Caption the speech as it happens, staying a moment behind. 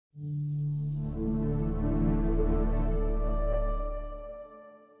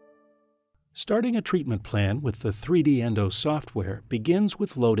Starting a treatment plan with the 3D Endo software begins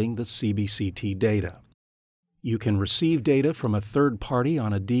with loading the CBCT data. You can receive data from a third party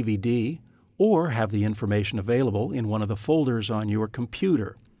on a DVD or have the information available in one of the folders on your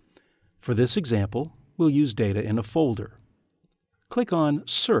computer. For this example, we'll use data in a folder. Click on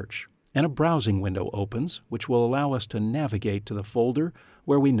Search and a browsing window opens, which will allow us to navigate to the folder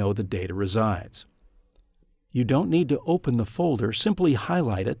where we know the data resides. You don't need to open the folder, simply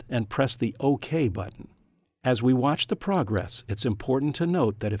highlight it and press the OK button. As we watch the progress, it's important to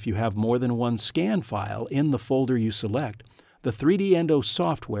note that if you have more than one scan file in the folder you select, the 3D Endo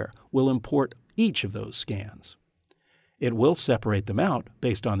software will import each of those scans. It will separate them out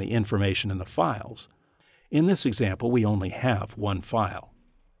based on the information in the files. In this example, we only have one file.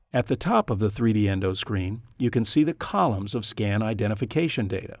 At the top of the 3D Endo screen, you can see the columns of scan identification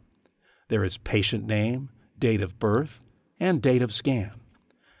data. There is patient name, date of birth, and date of scan.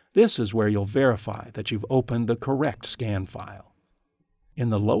 This is where you'll verify that you've opened the correct scan file.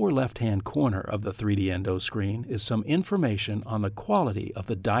 In the lower left-hand corner of the 3D Endo screen is some information on the quality of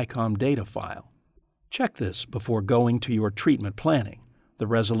the Dicom data file. Check this before going to your treatment planning. The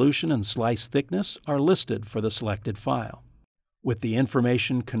resolution and slice thickness are listed for the selected file. With the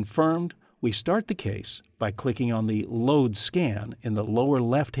information confirmed, we start the case by clicking on the Load Scan in the lower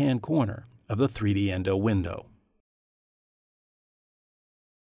left-hand corner of the 3D Endo window.